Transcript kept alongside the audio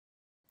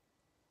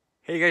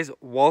Hey guys,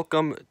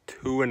 welcome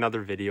to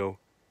another video.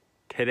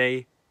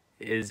 Today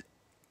is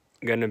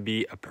gonna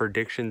be a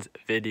predictions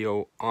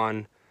video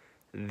on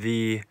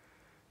the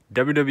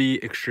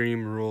WWE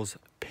Extreme Rules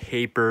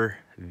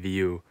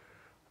pay-per-view.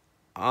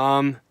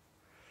 I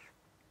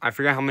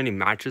forget how many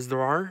matches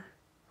there are.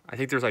 I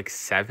think there's like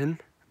 7,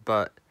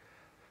 but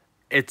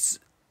it's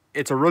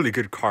a really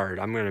good card,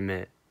 I'm gonna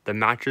admit. The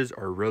matches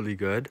are really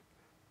good.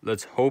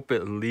 Let's hope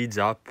it leads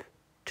up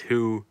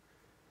to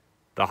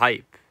the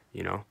hype,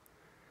 you know.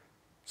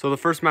 So the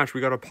first match,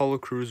 we got Apollo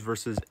Crews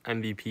versus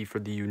MVP for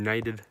the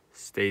United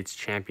States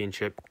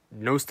Championship.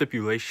 No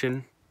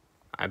stipulation,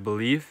 I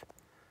believe.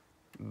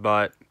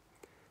 But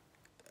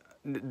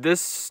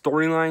this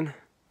storyline,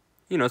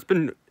 it's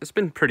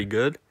been pretty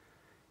good.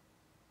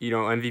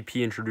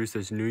 MVP introduced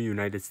this new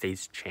United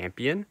States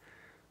champion.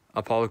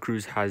 Apollo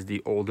Crews has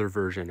the older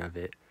version of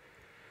it.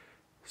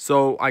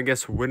 So I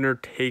guess winner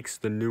takes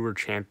the newer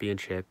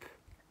championship.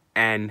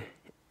 And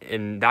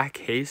in that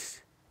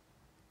case,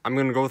 I'm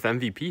going to go with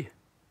MVP.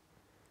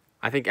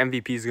 I think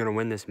MVP is going to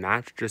win this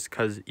match just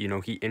because,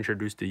 he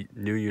introduced the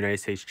new United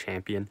States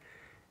champion.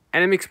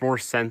 And it makes more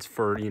sense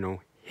for,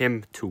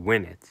 him to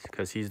win it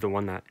because he's the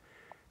one that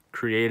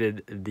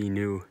created the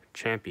new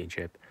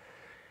championship.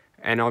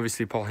 And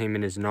obviously Paul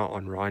Heyman is not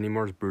on Raw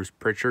anymore. It's Bruce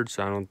Pritchard.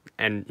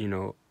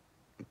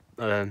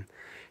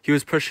 He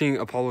was pushing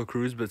Apollo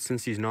Crews, but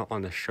since he's not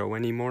on the show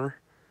anymore,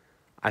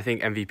 I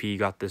think MVP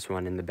got this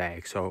one in the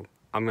bag. So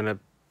I'm going to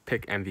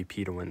pick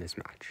MVP to win this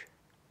match.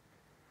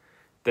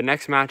 The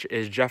next match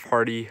is Jeff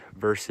Hardy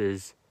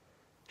versus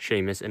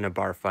Sheamus in a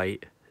bar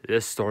fight.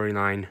 This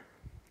storyline,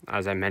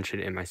 as I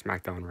mentioned in my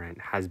SmackDown rant,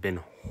 has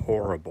been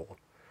horrible.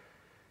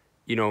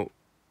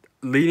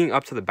 Leading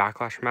up to the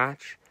Backlash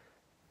match,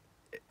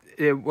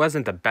 it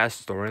wasn't the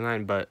best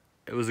storyline, but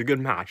it was a good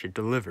match. It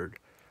delivered.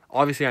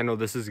 Obviously, I know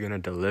this is going to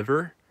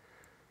deliver,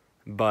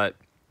 but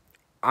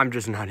I'm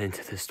just not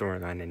into this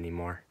storyline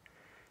anymore.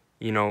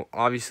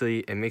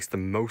 Obviously, it makes the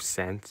most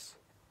sense,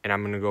 and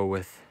I'm going to go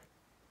with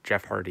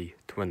Jeff Hardy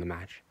to win the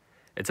match.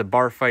 It's a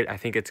bar fight. I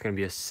think it's going to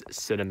be a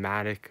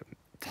cinematic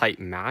type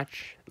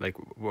match, like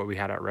what we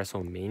had at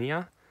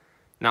WrestleMania.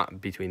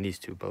 Not between these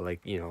two, but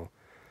the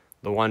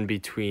one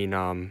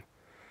between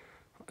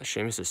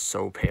Sheamus is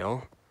so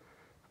pale.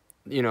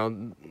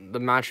 The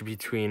match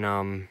between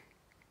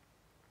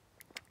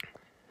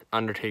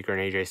Undertaker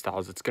and AJ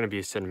Styles, it's going to be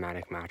a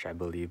cinematic match, I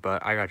believe,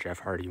 but I got Jeff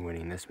Hardy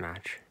winning this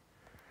match.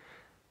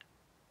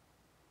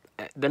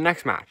 The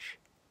next match,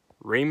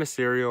 Rey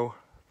Mysterio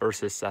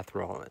versus Seth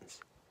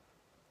Rollins.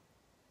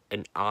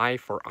 An eye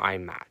for eye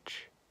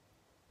match.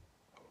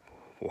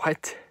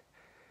 What?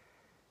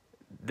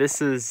 This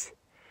is,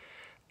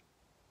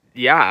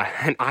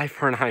 an eye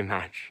for an eye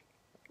match.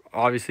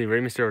 Obviously,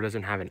 Rey Mysterio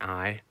doesn't have an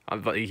eye,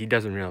 but he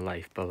does in real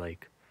life, but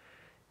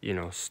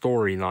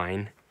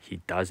storyline,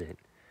 he doesn't.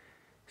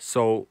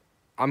 So,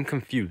 I'm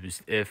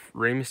confused. If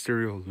Rey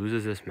Mysterio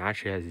loses this match,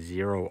 he has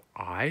 0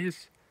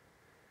 eyes.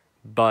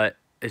 But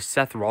if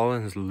Seth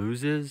Rollins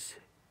loses,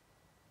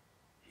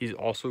 he's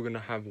also going to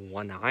have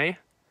 1 eye.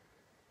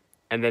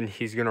 And then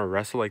he's going to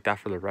wrestle like that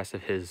for the rest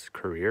of his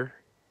career.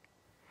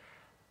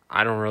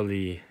 I don't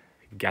really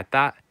get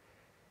that.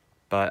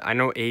 But I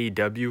know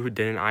AEW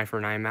did an eye for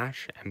an eye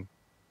match. And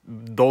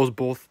those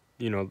both,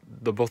 the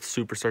both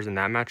superstars in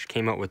that match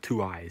came out with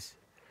 2 eyes.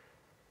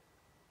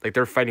 Like,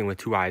 they're fighting with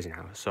 2 eyes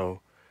now. So,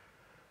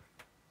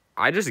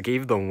 I just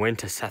gave the win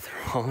to Seth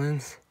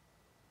Rollins.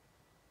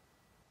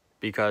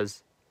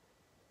 Because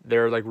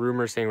there are,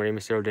 rumors saying Rey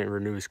Mysterio didn't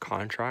renew his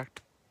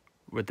contract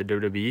with the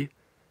WWE.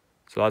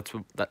 So,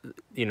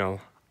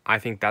 I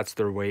think that's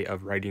their way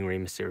of writing Rey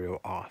Mysterio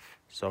off.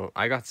 So,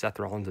 I got Seth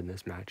Rollins in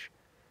this match.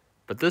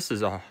 But this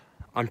is a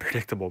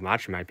unpredictable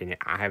match, in my opinion.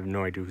 I have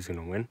no idea who's going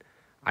to win.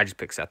 I just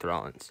picked Seth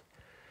Rollins.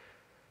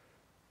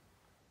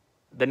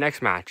 The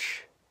next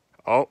match.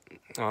 Oh,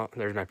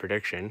 there's my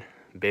prediction.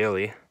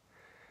 Bayley.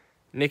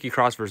 Nikki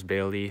Cross versus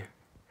Bayley.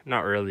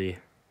 Not really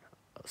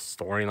a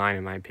storyline,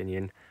 in my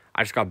opinion.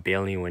 I just got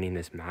Bayley winning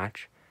this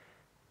match.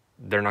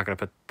 They're not going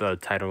to put the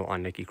title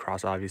on Nikki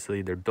Cross,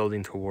 obviously. They're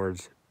building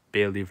towards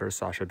Bayley versus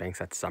Sasha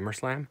Banks at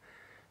SummerSlam.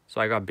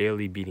 So I got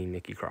Bayley beating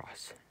Nikki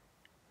Cross.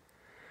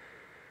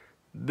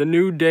 The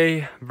New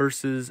Day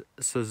versus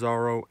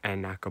Cesaro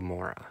and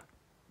Nakamura.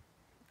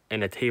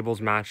 In a tables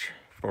match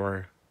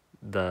for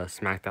the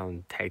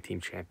SmackDown Tag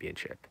Team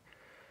Championship.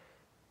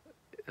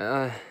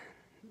 I'm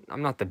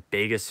not the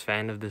biggest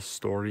fan of this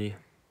storyline.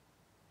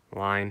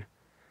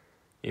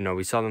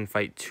 We saw them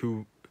fight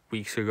 2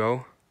 weeks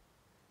ago.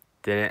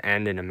 Didn't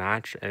end in a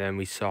match. And then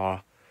we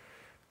saw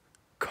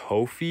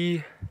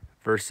Kofi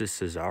versus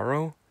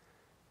Cesaro,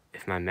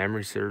 if my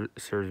memory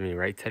serves me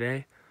right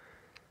today.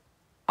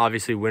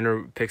 Obviously,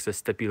 winner picks the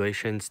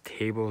stipulations,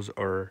 tables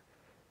or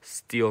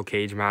steel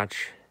cage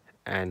match.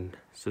 And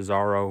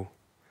Cesaro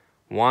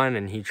won,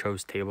 and he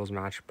chose tables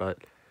match. But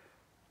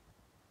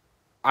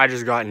I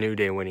just got New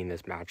Day winning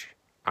this match.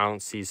 I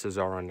don't see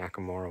Cesaro and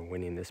Nakamura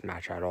winning this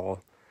match at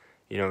all.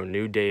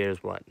 New Day is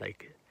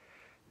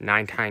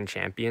 9-time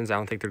champions. I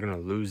don't think they're going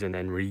to lose and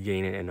then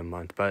regain it in a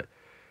month. But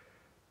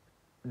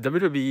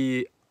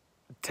WWE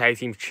tag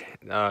team,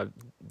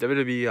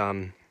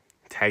 WWE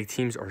tag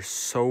teams are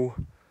so.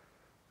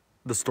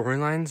 The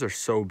storylines are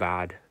so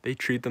bad. They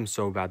treat them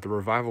so bad. The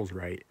Revival's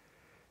right.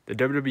 The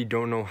WWE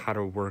don't know how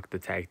to work the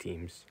tag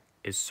teams.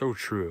 It's so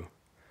true.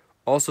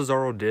 All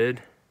Cesaro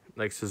did,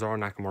 like Cesaro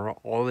Nakamura,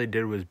 all they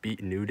did was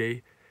beat New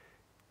Day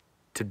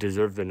to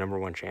deserve the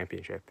 #1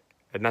 championship.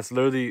 And that's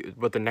literally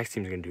what the next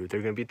team's going to do.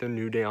 They're going to beat the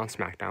New Day on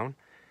SmackDown.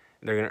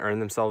 They're going to earn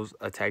themselves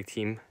a tag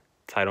team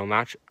title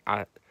match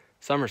at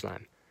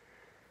SummerSlam.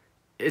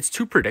 It's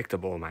too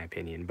predictable, in my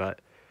opinion, but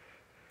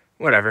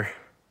whatever.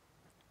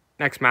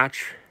 Next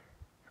match.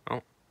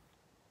 Oh.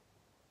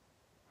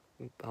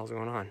 What the hell's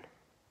going on?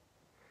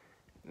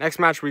 Next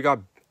match, we got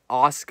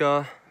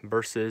Asuka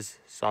versus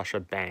Sasha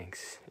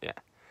Banks. Yeah.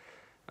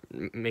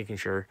 Making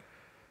sure.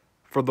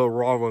 For the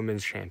Raw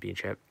Women's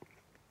Championship.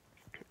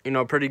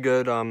 Pretty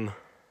good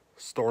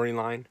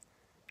storyline.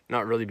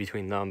 Not really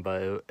between them,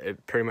 but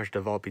it pretty much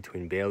developed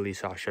between Bayley.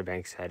 Sasha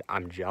Banks said,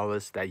 "I'm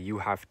jealous that you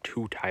have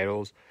 2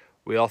 titles."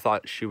 We all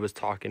thought she was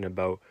talking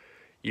about,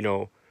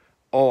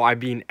 oh, I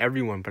beat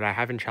everyone, but I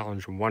haven't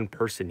challenged one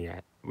person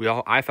yet.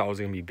 I thought it was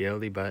going to be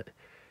Bayley, but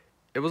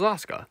it was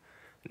Asuka.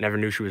 Never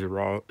knew she was a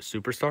Raw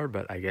superstar,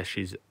 but I guess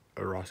she's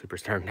a Raw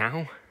superstar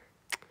now.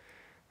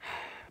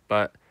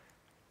 But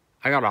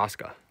I got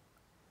Asuka.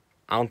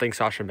 I don't think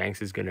Sasha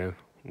Banks is going to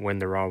win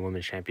the Raw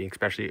Women's Champion,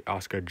 especially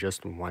Asuka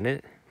just won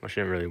it. Well, she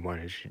didn't really win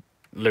it. She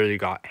literally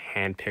got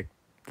handpicked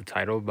the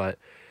title, but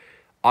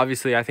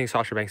obviously I think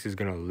Sasha Banks is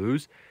going to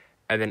lose.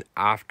 And then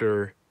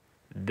after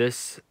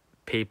this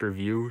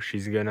pay-per-view,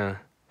 she's going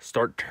to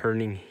start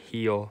turning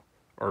heel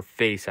or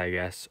face, I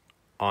guess,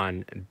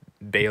 on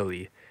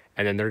Bayley.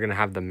 And then they're going to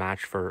have the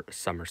match for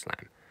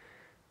SummerSlam.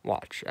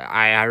 Watch.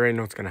 I already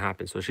know what's going to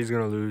happen. So she's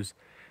going to lose.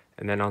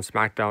 And then on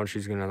SmackDown,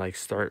 she's going to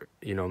start,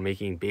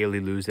 making Bayley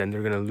lose. Then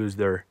they're going to lose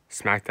their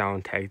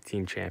SmackDown tag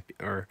team champion,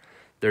 or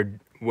their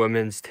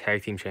women's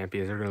tag team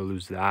champions. They're going to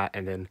lose that.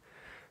 And then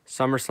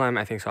SummerSlam,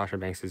 I think Sasha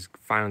Banks is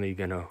finally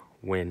going to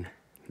win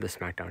the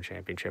SmackDown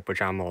championship,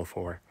 which I'm all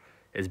for.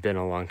 It's been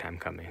a long time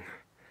coming.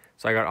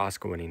 So I got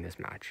Asuka winning this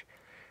match.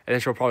 And then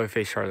she'll probably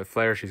face Charlotte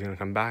Flair. She's going to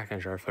come back,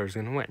 and Charlotte Flair's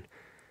going to win.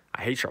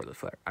 I hate Charlotte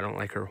Flair. I don't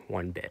like her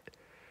one bit.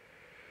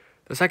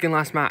 The second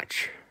last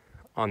match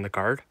on the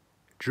card,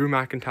 Drew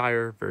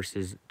McIntyre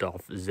versus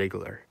Dolph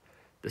Ziggler.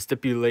 The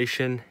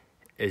stipulation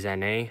is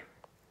NA.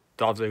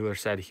 Dolph Ziggler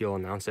said he'll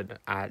announce it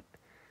at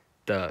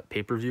the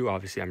pay-per-view.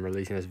 Obviously, I'm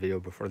releasing this video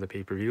before the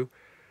pay-per-view.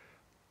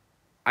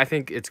 I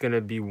think it's going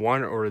to be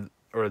one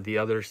or the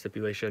other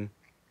stipulation.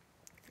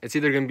 It's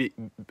either going to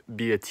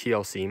be a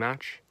TLC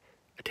match,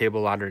 a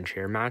table, ladder, and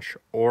chair match,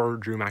 or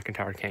Drew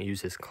McIntyre can't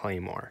use his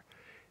Claymore.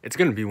 It's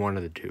going to be one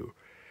of the two.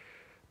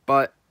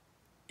 But,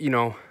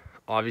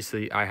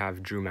 obviously I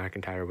have Drew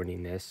McIntyre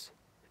winning this.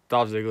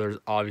 Dolph Ziggler's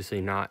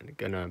obviously not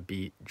going to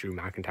beat Drew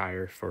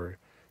McIntyre for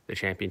the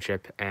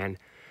championship. And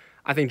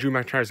I think Drew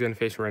McIntyre is going to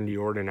face Randy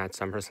Orton at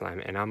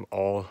SummerSlam, and I'm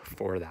all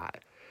for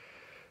that.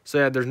 So,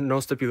 yeah, there's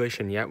no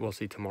stipulation yet. We'll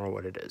see tomorrow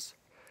what it is.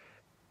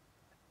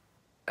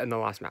 And the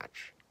last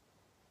match.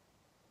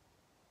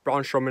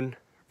 Braun Strowman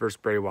versus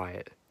Bray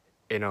Wyatt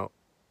in a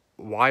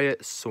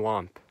Wyatt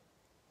Swamp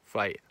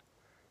fight.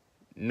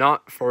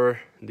 Not for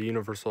the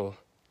Universal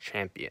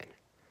Champion.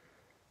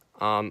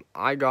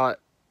 I got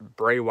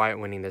Bray Wyatt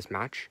winning this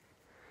match.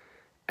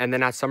 And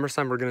then at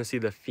SummerSlam, we're going to see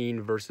The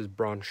Fiend versus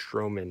Braun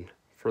Strowman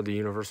for the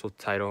Universal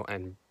title.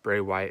 And Bray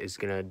Wyatt is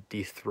going to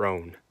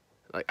dethrone.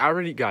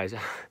 Guys,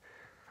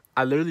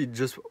 I literally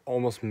just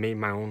almost made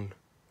my own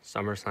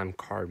SummerSlam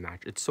card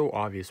match. It's so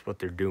obvious what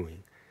they're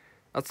doing.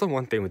 That's the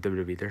one thing with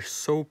WWE. They're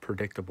so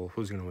predictable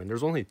who's going to win.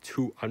 There's only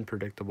 2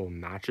 unpredictable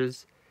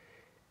matches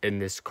in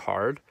this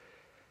card.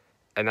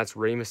 And that's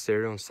Rey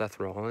Mysterio and Seth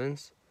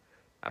Rollins.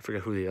 I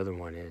forget who the other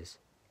one is.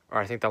 Or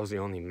I think that was the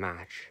only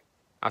match.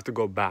 I have to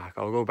go back.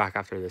 I'll go back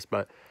after this.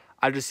 But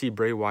I just see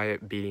Bray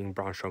Wyatt beating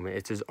Braun Strowman.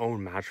 It's his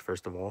own match,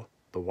 first of all.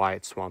 The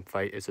Wyatt Swamp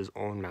fight is his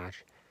own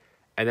match.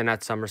 And then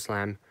at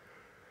SummerSlam,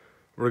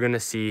 we're going to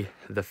see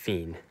The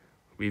Fiend.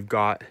 We've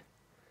got...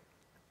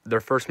 Their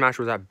first match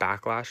was at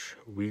Backlash.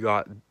 We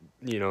got,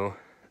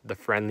 the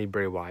friendly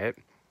Bray Wyatt.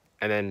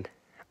 And then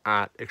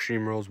at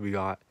Extreme Rules, we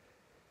got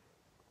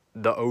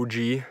the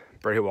OG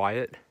Bray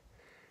Wyatt.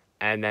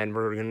 And then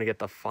we're going to get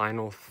the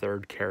final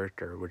third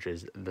character, which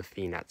is The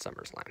Fiend at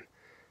SummerSlam.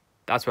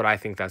 That's what I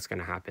think that's going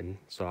to happen.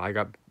 So I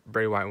got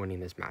Bray Wyatt winning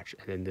this match.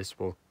 And then this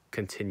will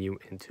continue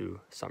into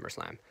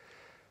SummerSlam.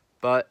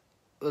 But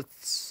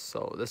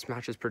so this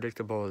match is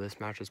predictable. This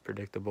match is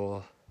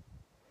predictable.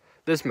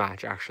 This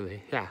match,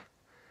 actually, yeah.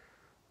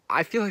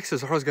 I feel like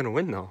Cesaro's going to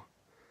win, though.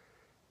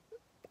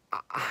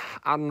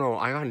 I don't know.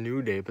 I got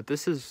New Day, but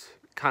this is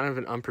kind of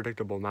an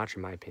unpredictable match,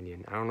 in my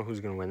opinion. I don't know who's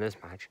going to win this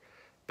match.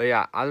 But,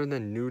 yeah, other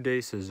than New Day,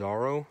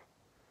 Cesaro,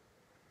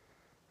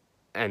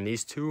 and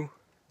these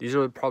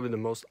are probably the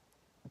most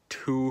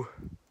 2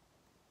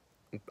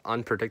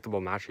 unpredictable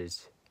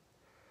matches.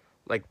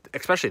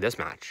 Especially this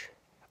match.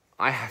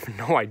 I have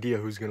no idea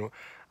who's going to...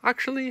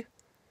 Actually,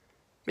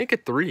 make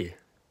it 3.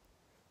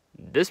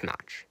 This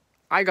match.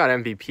 I got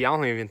MVP. I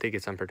don't even think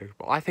it's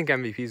unpredictable. I think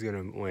MVP is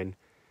going to win.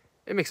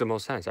 It makes the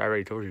most sense. I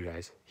already told you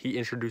guys. He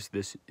introduced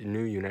this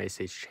new United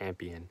States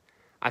champion.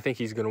 I think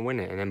he's going to win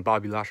it. And then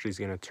Bobby Lashley's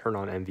going to turn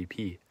on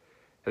MVP.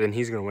 And then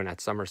he's going to win at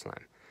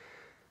SummerSlam.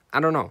 I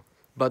don't know.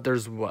 But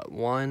there's what?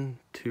 1,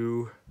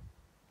 2,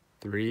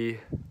 3,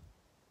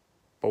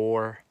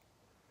 4,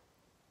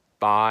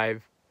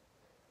 5,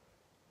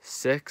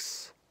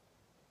 6,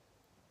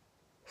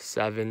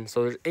 7.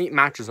 So there's 8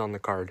 matches on the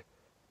card.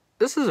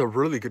 This is a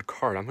really good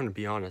card. I'm going to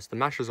be honest. The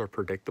matches are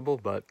predictable,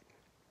 but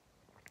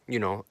you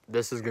know,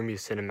 this is going to be a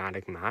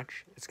cinematic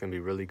match. It's going to be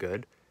really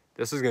good.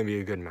 This is going to be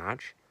a good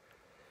match.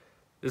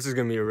 This is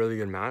going to be a really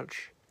good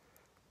match.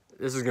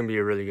 This is going to be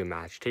a really good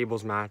match.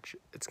 Tables match,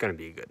 it's going to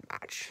be a good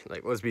match.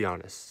 Like, let's be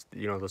honest.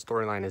 You know, the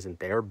storyline isn't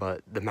there,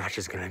 but the match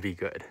is going to be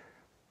good.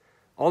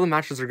 All the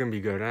matches are going to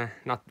be good.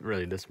 Not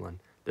really this one.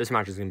 This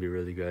match is going to be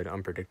really good,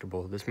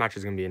 unpredictable. This match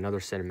is going to be another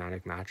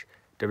cinematic match.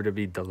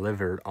 WWE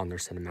delivered on their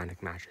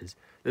cinematic matches.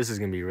 This is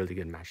going to be a really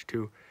good match,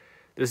 too.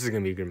 This is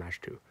going to be a good match,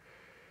 too.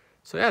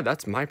 So, yeah,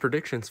 that's my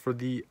predictions for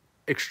the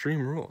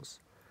Extreme Rules.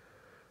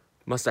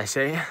 Must I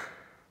say?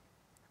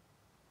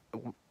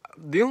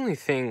 The only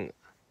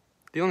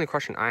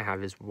question I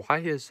have is, why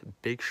is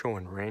Big Show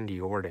and Randy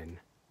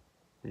Orton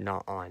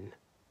not on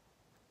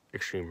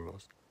Extreme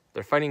Rules?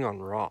 They're fighting on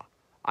Raw.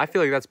 I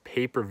feel like that's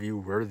pay-per-view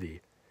worthy.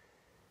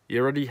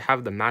 You already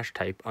have the match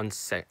type I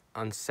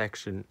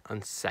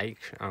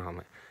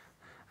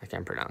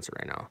can't pronounce it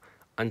right now.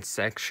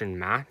 Unsectioned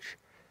match.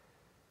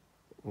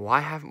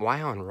 Why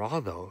on Raw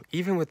though?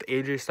 Even with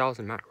AJ Styles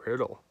and Matt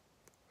Riddle.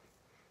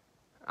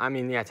 I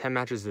mean, yeah, 10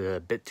 matches is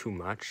a bit too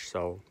much,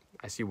 so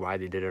I see why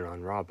they did it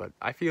on Raw, but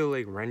I feel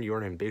like Randy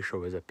Orton and Big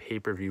Show is a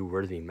pay-per-view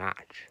worthy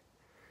match.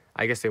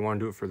 I guess they want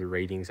to do it for the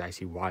ratings. I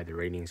see why. The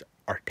ratings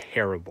are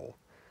terrible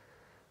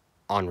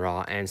on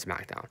Raw and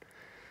SmackDown.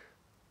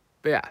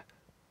 But yeah,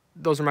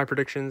 those are my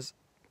predictions.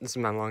 This is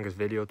my longest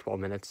video, 12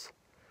 minutes.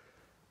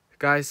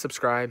 Guys,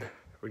 subscribe.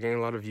 We're getting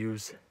a lot of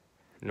views.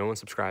 No one's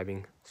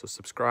subscribing, so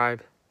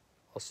subscribe.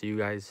 I'll see you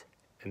guys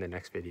in the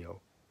next video.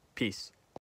 Peace.